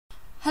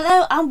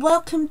Hello and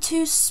welcome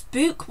to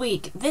Spook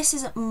Week. This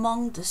is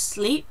Among the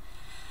Sleep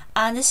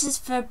and this is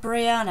for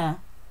Brianna.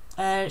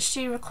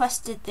 She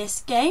requested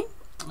this game,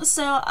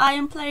 so I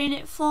am playing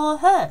it for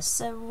her.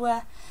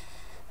 So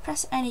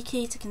press any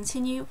key to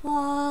continue.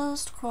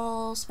 Was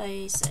scroll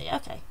space.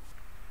 Okay.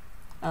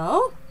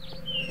 Oh,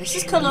 this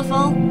is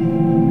colourful.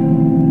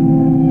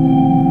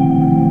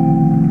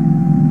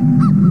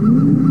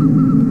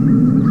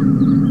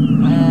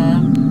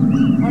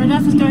 What on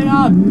earth is going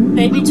on?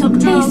 Baby took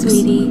drugs. Hey,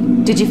 sweetie.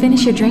 Did you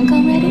finish your drink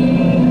already?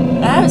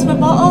 Oh, it's my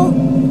bottle.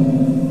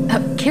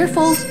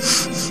 Careful.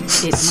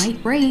 It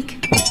might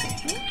break.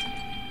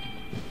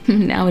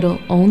 Now it'll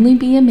only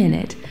be a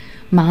minute.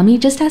 Mommy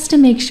just has to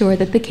make sure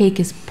that the cake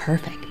is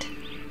perfect.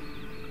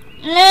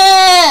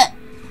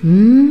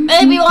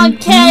 Baby want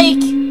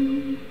cake.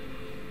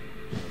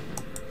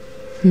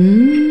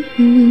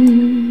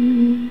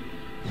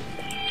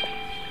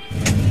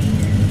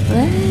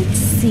 Let's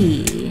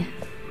see.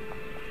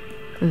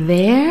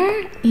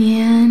 There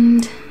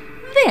and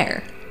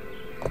there.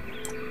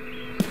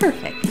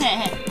 Perfect.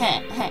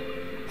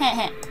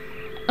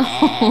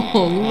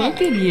 Oh,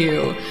 look at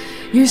you.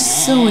 You're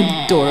so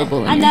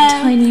adorable in your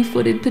tiny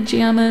footed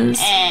pajamas.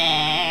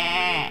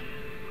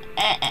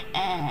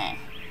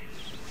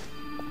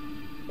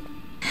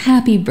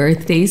 Happy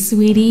birthday,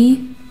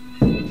 sweetie.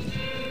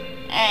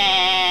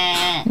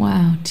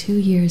 Wow, 2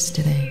 years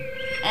today.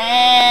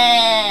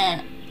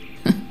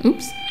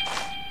 Oops.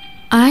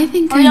 I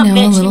think I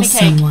know a little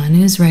someone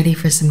who's ready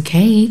for some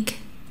cake.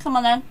 Come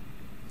on then.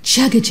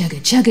 Chugga chugga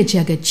chugga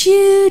chugga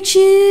choo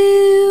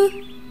choo.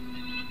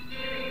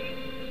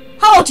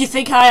 How old do you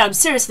think I am?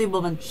 Seriously,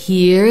 woman.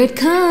 Here it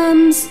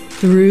comes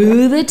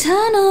through the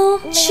tunnel.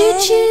 Choo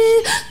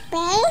choo.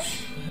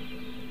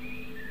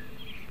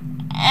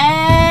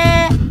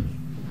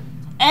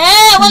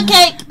 One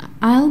cake.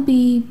 I'll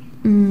be.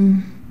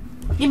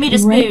 Give me the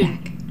spoon. Right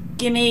back.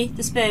 Give me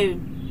the spoon.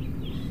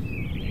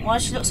 Why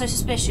does she look so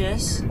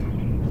suspicious?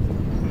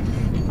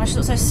 Why does she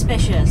look so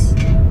suspicious?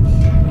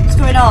 What's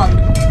going on?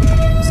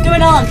 What's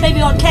going on?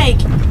 Baby want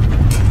cake.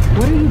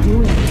 What are you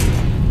doing?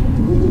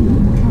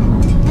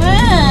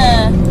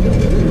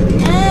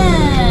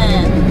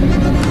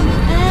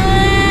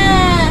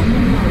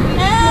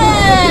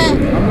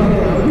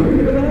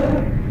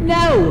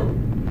 No!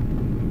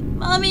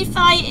 Mommy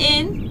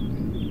fighting.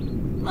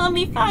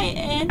 Mommy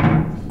fighting.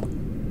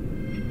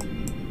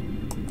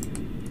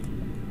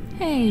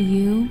 Hey,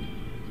 you.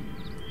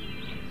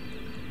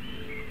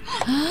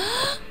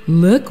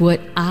 Look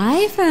what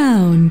I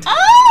found. I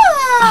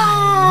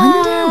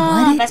wonder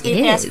what Best be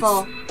it is.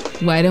 PS4.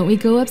 Why don't we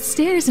go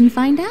upstairs and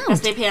find out?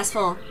 Best be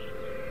PS4.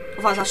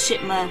 Otherwise I'll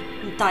shit my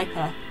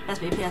diaper.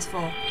 Best be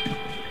PS4.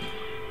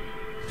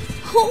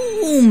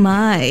 Oh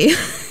my.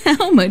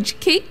 How much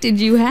cake did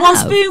you have? One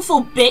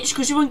spoonful, bitch,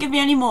 because you wouldn't give me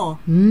any more.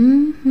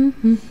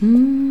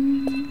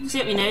 See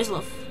up your nose,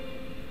 love.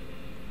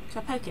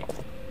 Can I poke it?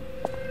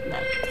 No.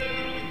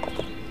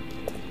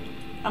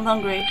 I'm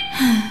hungry.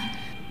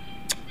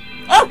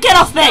 Oh, get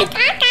off me!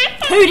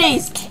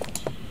 Hoodies!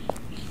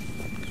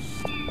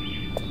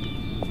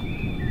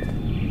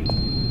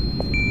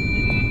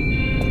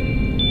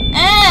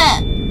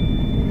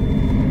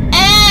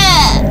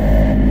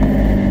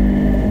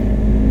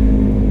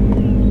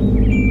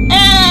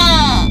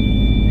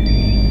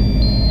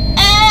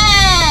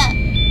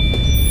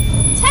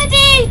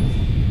 Teddy!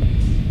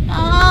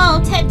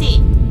 Oh, Teddy.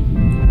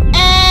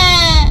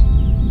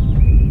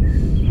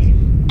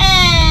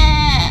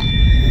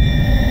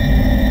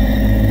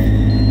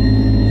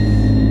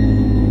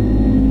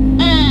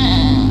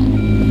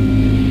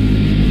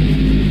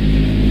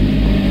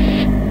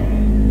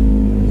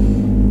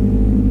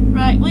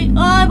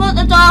 I want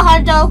the door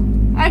handle.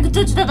 I can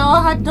touch the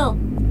door handle.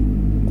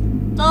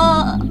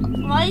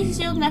 Why is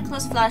your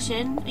necklace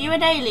flashing? Are you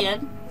an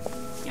alien?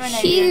 You're an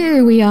alien.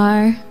 Here we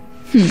are.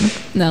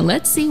 Now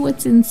let's see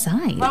what's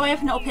inside. Why are we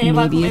opening it up here?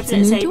 Why Maybe can't it's we a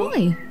open it at new the table?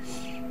 toy.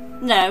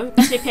 No,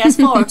 it's the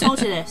PS4. I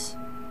told you this.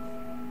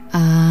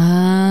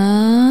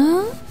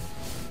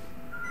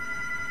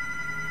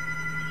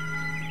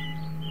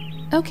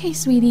 Okay,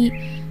 sweetie.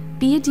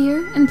 Be a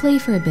dear and play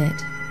for a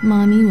bit.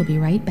 Mommy will be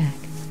right back.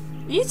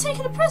 Are you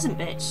taking a present,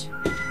 bitch?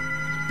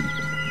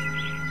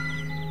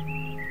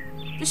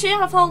 Does she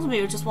have hold of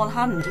me with just one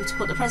hand to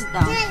put the present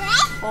down?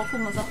 Awful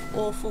mother.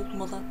 Awful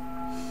mother.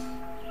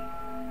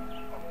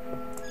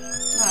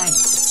 Right.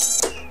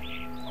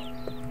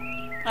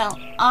 Well,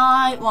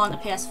 I want a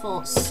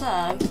PS4,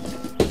 so...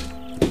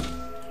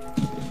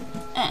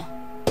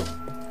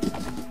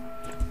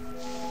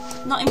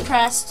 Not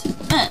impressed.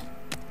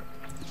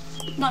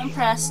 Not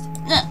impressed.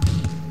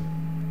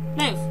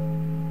 Move.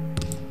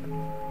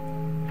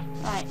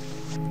 Right.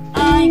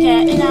 I'm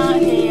getting out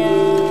of here.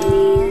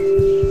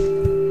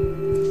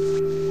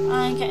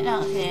 I'm getting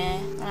out of here.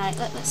 Right,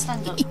 let's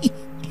stand up.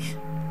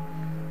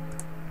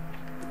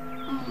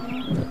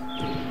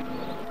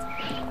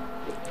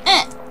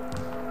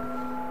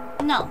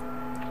 No.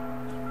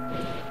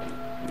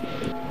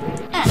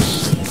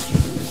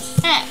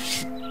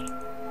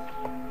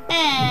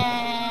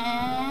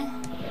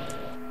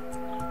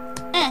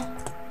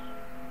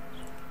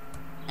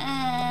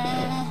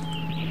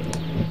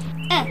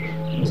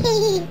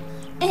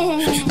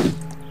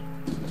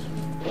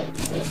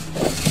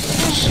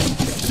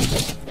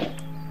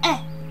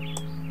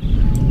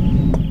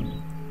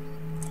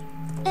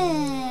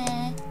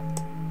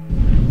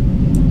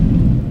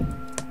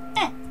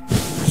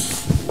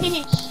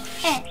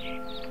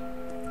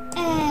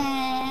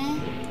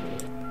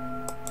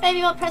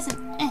 got a present.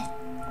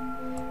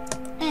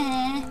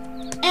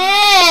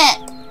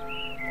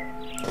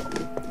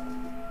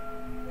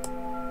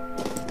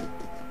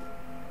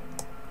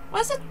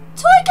 Where's the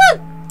toy gun?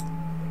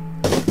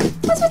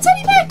 Where's my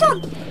teddy bear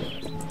gun?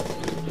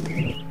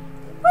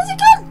 Where's it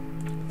gone?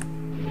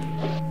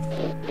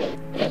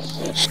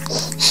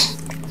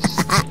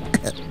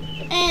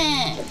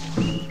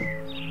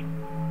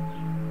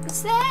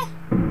 What's there?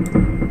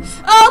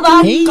 Oh my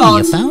God! Hey,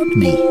 you found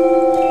me.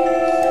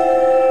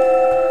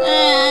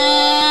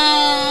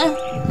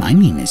 My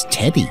name is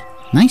Teddy.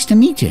 Nice to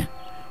meet you.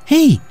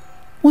 Hey,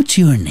 what's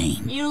your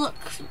name? You look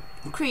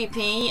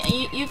creepy.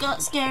 You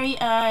got scary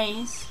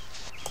eyes.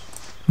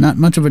 Not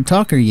much of a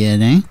talker yet,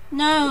 eh?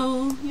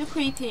 No, you're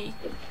creepy.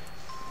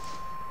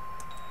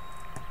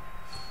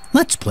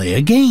 Let's play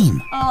a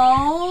game.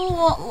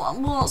 Oh,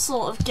 what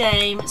sort of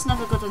game? It's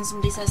never good when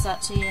somebody says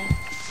that to you.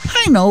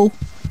 I know.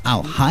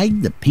 I'll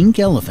hide the pink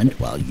elephant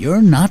while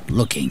you're not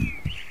looking.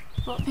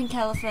 What pink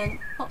elephant?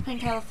 What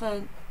pink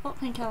elephant? What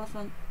pink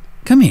elephant?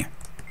 Come here.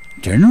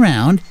 Turn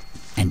around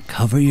and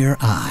cover your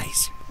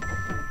eyes.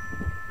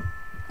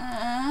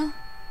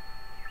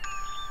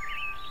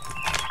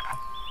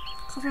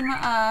 Covering my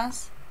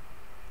eyes.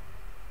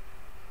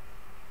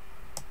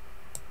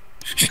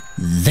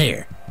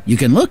 There. You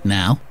can look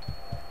now.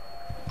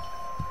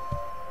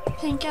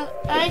 Pink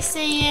I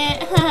see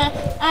it.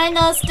 I'm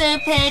not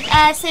stupid.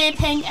 I see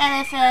pink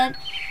elephant.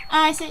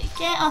 I see.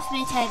 Get off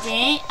me,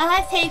 Teddy.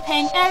 I see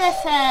pink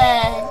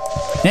elephant.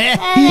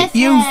 Elephant.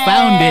 You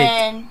found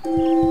it.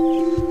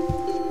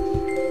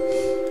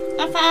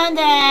 I found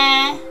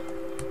it.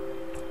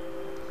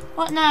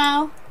 What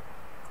now?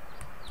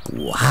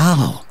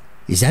 Wow.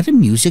 Is that a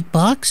music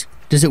box?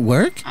 Does it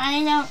work?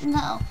 I don't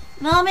know.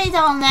 Mommy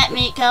don't let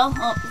me go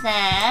up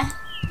there.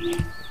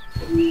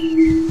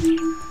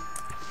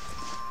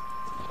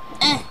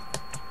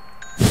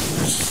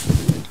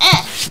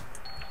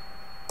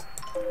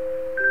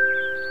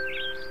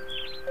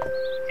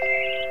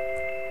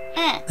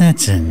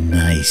 That's a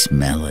nice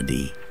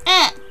melody.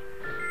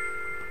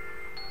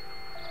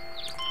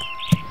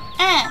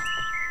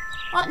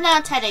 What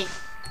now, Teddy?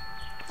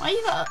 Why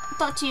you got a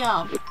dodgy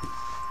arm?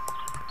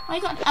 Why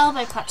you got an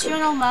elbow patch? You're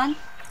an old man.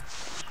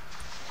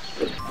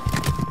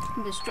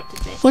 I'm destructive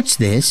bitch. What's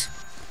this?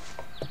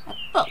 A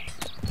book.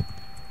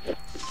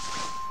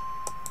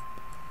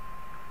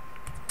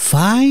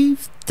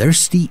 5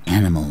 thirsty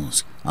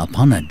animals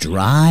upon a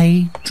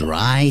dry,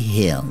 dry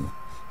hill.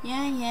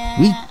 Yeah.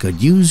 We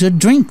could use a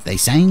drink, they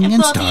sang,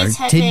 and started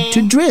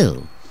to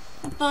drill.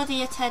 A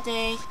body,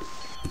 Teddy.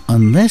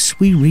 Unless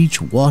we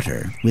reach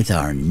water with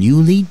our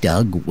newly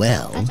dug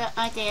well, I got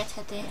idea,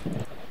 Teddy.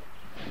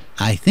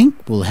 I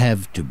think we'll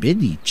have to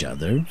bid each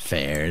other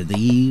fare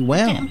thee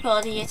well. Getting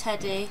body,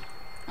 Teddy.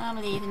 I'm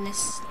leaving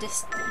this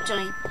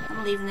joint.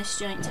 I'm leaving this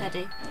joint,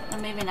 Teddy.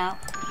 I'm moving out.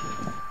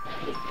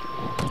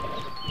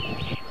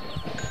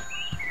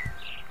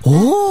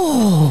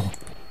 Oh!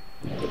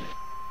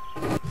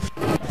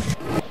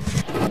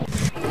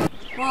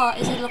 What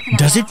is he looking at?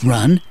 Does it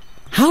run?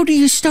 How do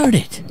you start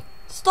it?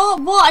 Stop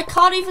what? I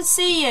can't even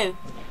see you.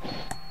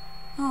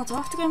 Oh, do I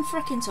have to go and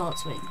frickin' talk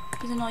to him?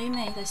 He's annoying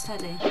me, this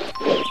Teddy.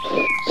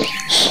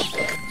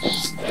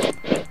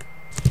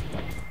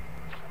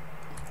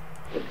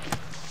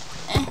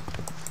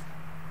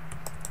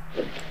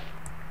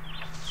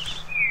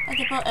 Oh,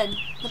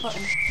 the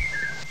button.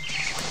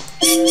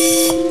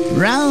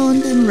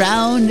 Round and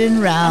round and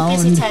I'm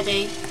round. busy,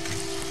 Teddy.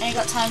 I ain't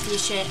got time for your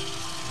shit.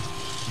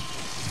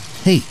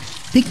 Hey,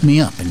 pick me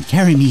up and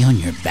carry me on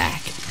your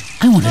back.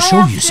 I want to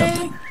show you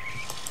something.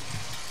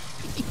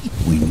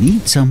 We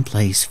need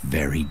someplace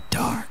very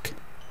dark.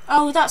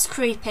 Oh, that's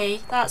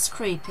creepy. That's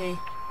creepy.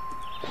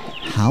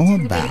 How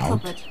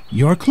about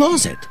your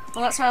closet?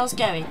 Well, that's where I was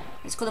going.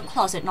 It's called a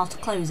closet, not a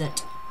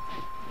closet.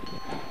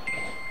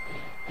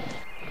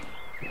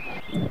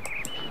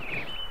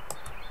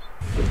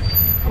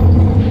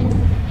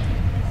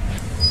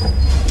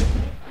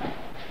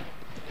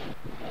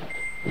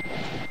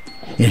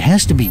 It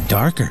has to be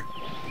darker.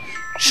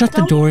 Shut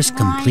the doors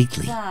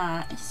completely.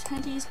 That. It's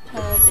Teddy's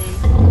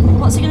pervy.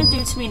 What's he going to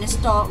do to me in this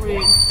dark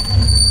room?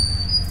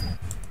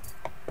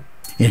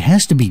 It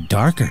has to be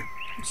darker.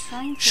 I'm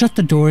trying to... Shut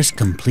the doors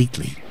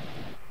completely.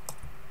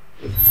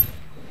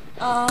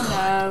 Oh,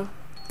 no.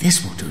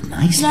 This will do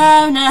nicely.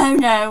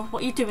 No.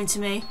 What are you doing to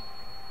me?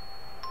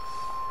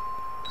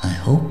 I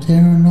hope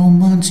there are no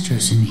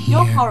monsters in here.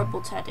 You're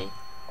horrible, Teddy.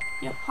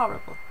 You're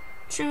horrible.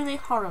 Truly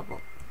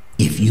horrible.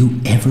 If you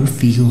ever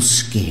feel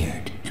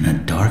scared in a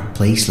dark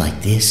place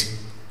like this,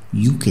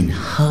 you can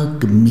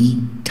hug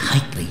me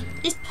tightly.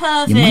 It's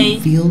pervy. You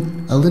might feel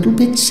a little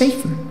bit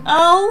safer.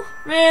 Oh,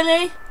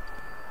 really?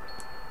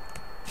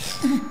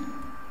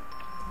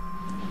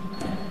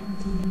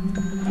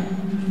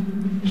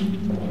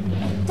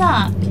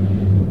 Dark.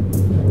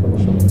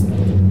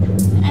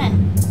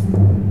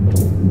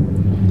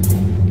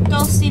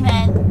 Ghosty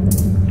man.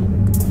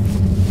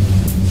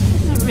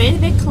 It's a really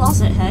big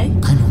closet, hey?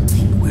 I don't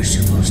think we're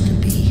supposed to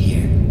be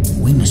here.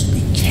 We must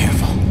be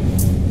careful.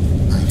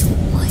 I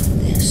don't like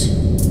this.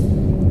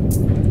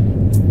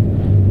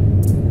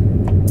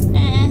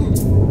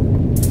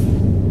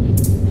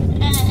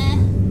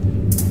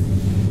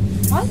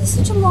 Why is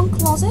there such a long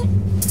closet?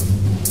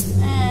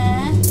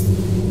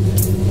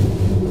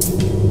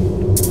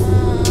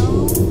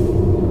 Oh,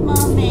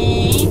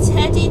 Mummy,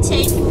 Teddy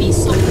taking me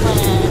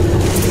somewhere.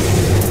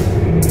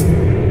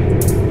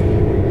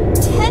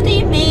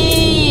 Teddy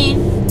mean.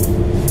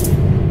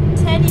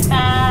 Teddy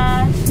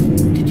bad.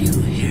 Did you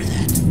hear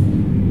that?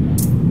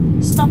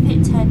 Stop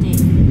it, Teddy.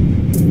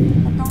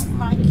 I don't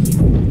like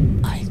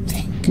you. I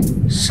think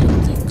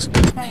something's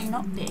Better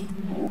not be.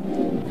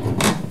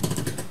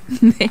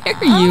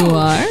 There you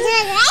are.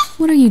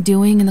 What are you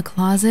doing in the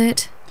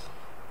closet?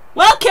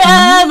 Welcome!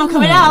 I'm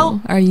coming out.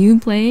 Are you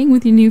playing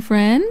with your new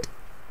friend?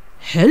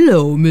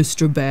 Hello,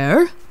 Mr.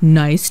 Bear.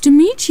 Nice to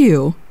meet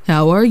you.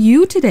 How are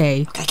you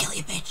today? I'm gonna kill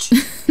you,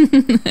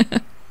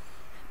 bitch.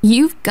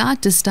 You've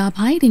got to stop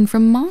hiding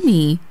from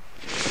Mommy.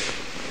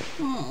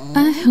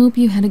 I hope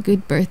you had a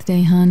good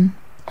birthday, hun.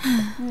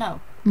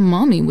 No.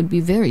 Mommy would be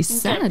very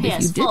sad if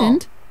you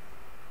didn't.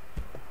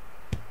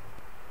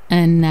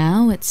 And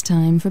now it's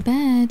time for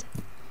bed.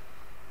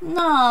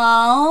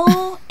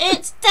 No,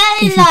 it's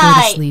daylight. If you go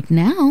to sleep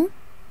now,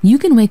 you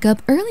can wake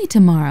up early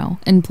tomorrow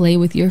and play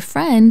with your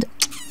friend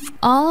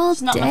all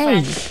He's not my day.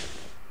 friend. He's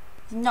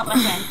not my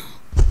friend.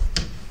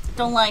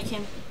 Don't like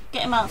him.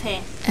 Get him out of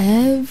here.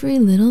 Every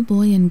little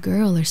boy and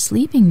girl are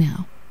sleeping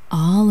now,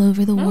 all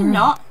over the No, world.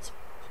 not.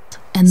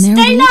 And they're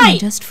Stay waiting light.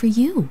 just for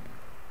you.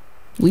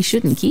 We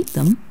shouldn't keep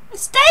them.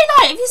 It's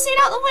daylight. Have you seen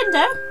out the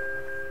window?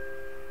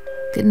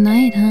 Good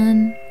night,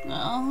 hun.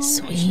 Oh,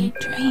 Sweet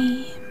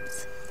dreams.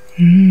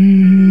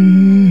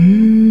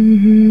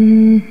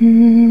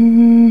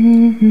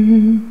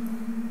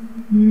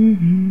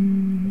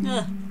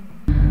 Ugh.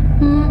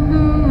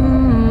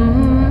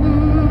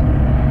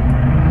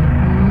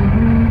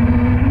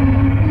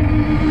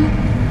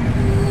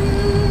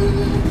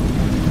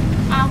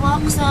 I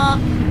walks up.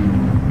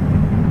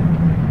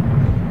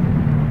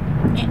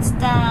 It's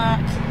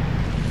dark.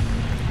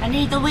 I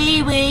need a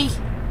wee wee.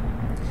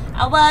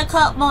 I woke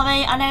up,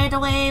 Mummy. I need a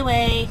wee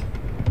wee.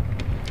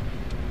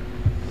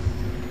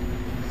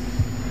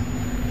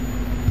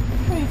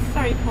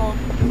 Very poor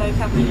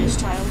vocabulary, this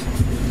child.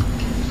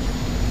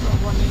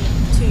 For a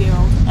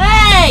 2-year-old.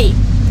 Hey!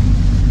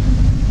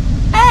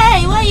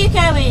 Hey, where are you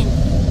going?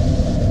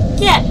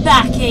 Get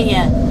back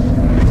here!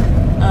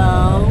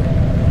 Oh.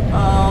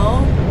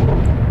 Oh.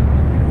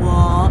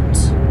 What?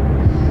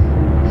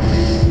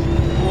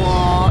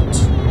 What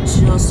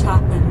just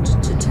happened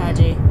to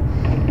Teddy?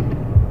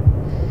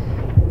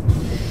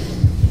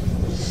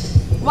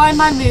 Why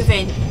am I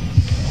moving?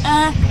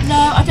 No,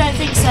 I don't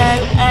think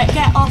so.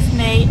 Get off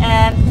me. No.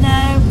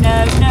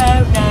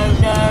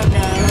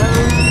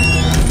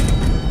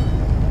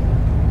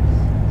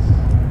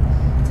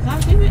 Did I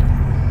do it?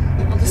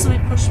 Or did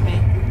something push me?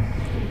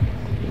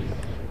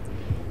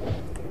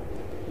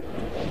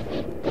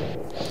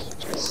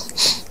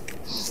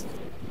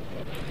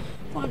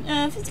 What on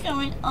earth is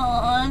going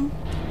on?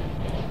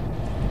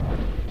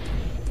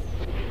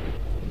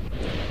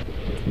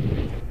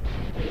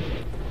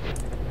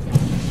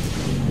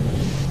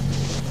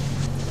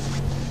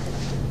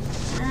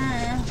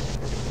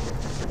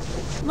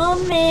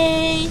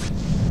 Mummy!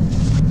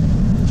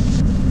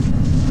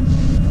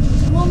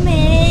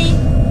 Mummy!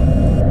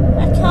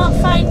 I can't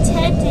find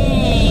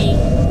Teddy!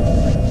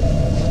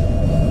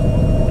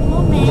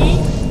 Mummy!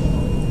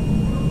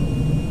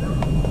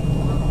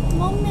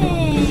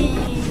 Mummy!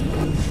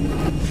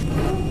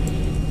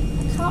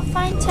 I can't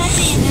find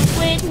Teddy and there's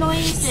weird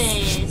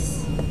noises.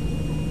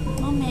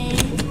 Mummy!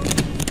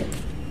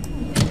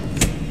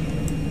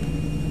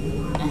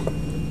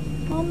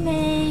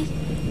 Mummy!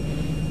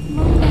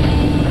 Mummy!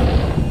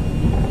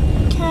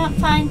 Can't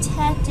find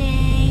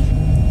Teddy.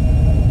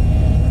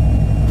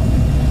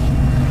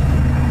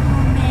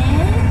 Mummy?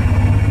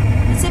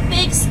 It's a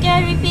big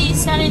scary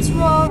beast and it's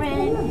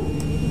roaring.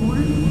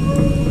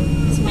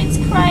 It's meant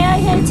to cry, I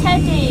hear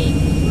Teddy.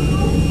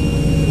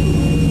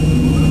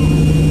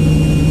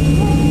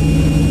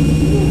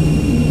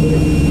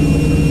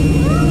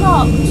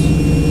 Locked.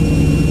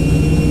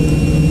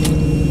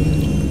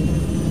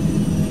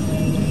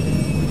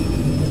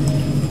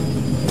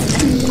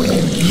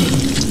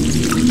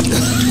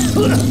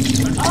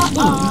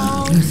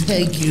 Uh-oh.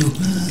 Thank you.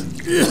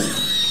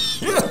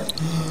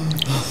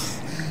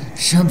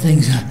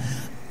 Something's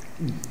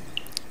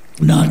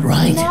not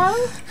right.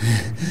 No?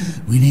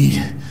 We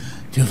need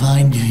to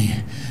find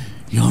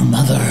your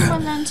mother. Come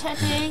on then,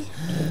 Teddy.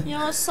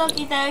 You're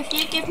soggy though. If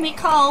you give me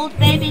cold,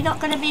 baby not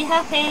gonna be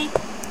happy.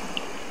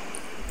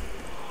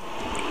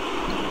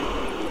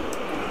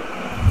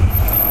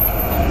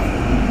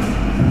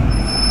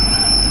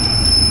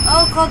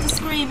 Oh god, they're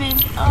screaming.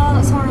 Oh,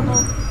 that's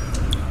horrible.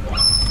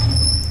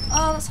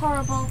 Oh, that's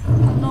horrible.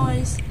 That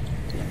noise.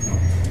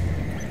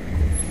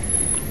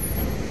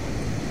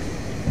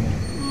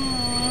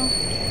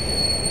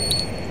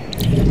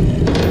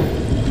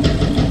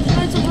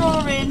 Loads of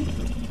roaring.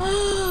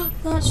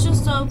 That's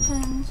just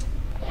opened.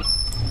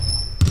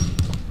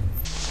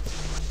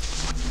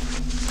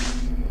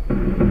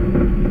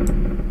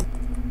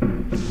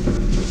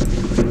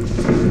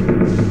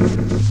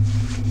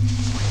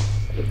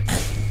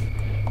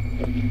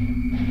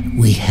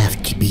 We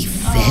have to be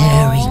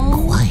very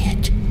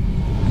quiet.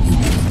 You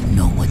don't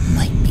know what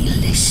might be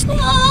listening.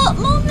 Oh,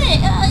 Mummy,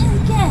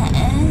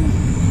 again.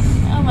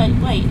 Oh,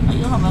 wait. Oh,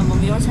 you're not my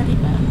mummy, you're a teddy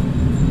bear.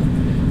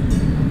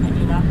 I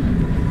do that.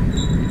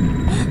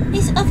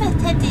 It's over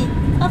Teddy.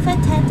 Over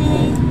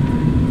Teddy.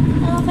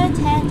 Over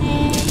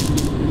Teddy.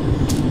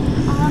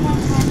 Over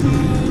Teddy.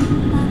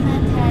 Over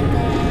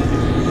Teddy.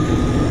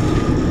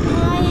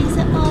 Why is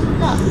it all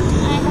blocked?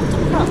 I have to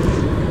crawl.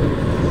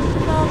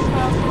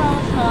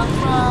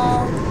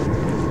 Crawl.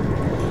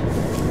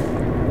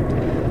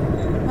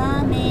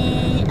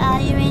 Mommy, are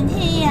you in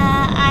here?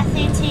 I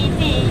see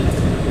TV.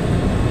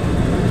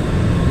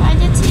 Why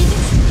the TV?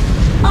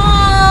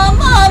 Oh,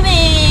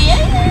 Mommy!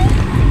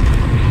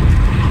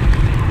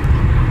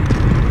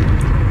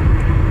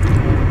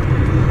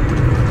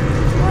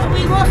 What are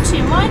we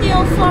watching? Why are they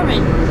all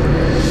foreign? Oh,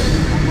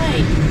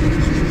 wait.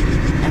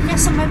 I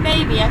guess I'm a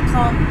baby. I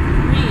can't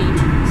read,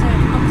 so it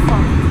looks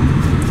foreign.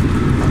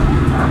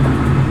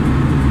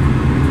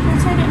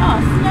 Turn it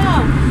off. No!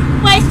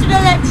 Wasted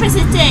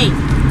electricity!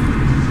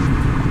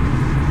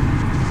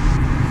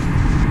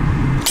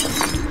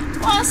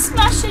 What a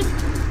smashing!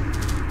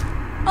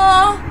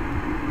 Oh!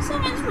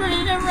 Someone's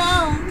running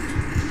around!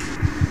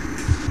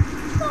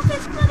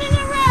 Someone's running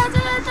around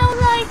and I don't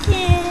like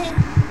it!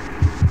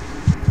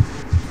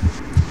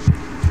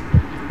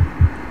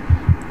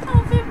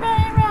 Someone's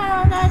running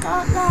around, I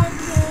don't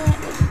like it!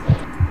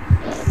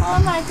 Oh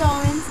my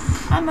darling,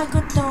 I'm a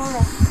good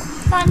Dora.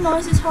 That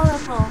noise is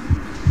horrible.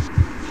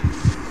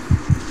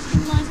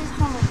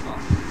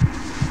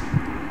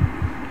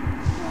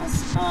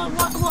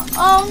 What?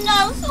 Oh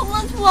no,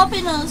 someone's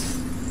robbing us.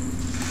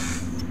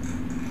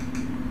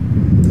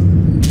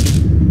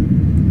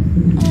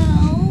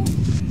 Oh.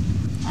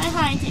 I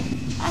hide him.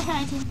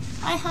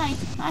 I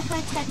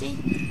hide Teddy.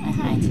 I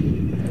hide.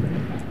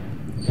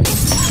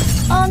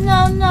 Oh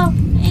no.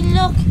 Hey,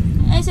 look,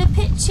 there's a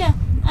picture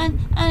and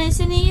it's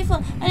an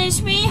evil and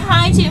it's me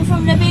hiding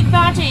from the big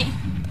baddie.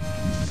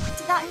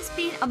 That has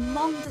been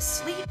Among the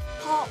Sleep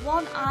Part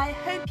 1. I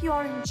hope you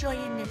are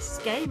enjoying this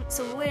game. It's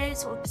a weird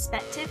sort of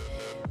perspective,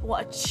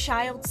 what a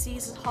child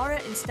sees as horror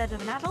instead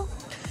of an adult.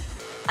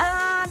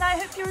 And I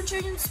hope you're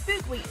enjoying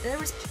Spook Week.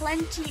 There is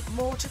plenty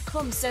more to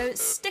come, so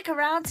stick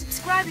around,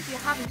 subscribe if you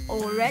haven't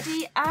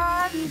already,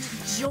 and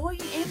join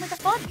in with the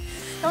fun.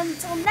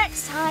 Until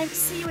next time,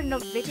 see you in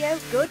another video.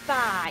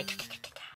 Goodbye.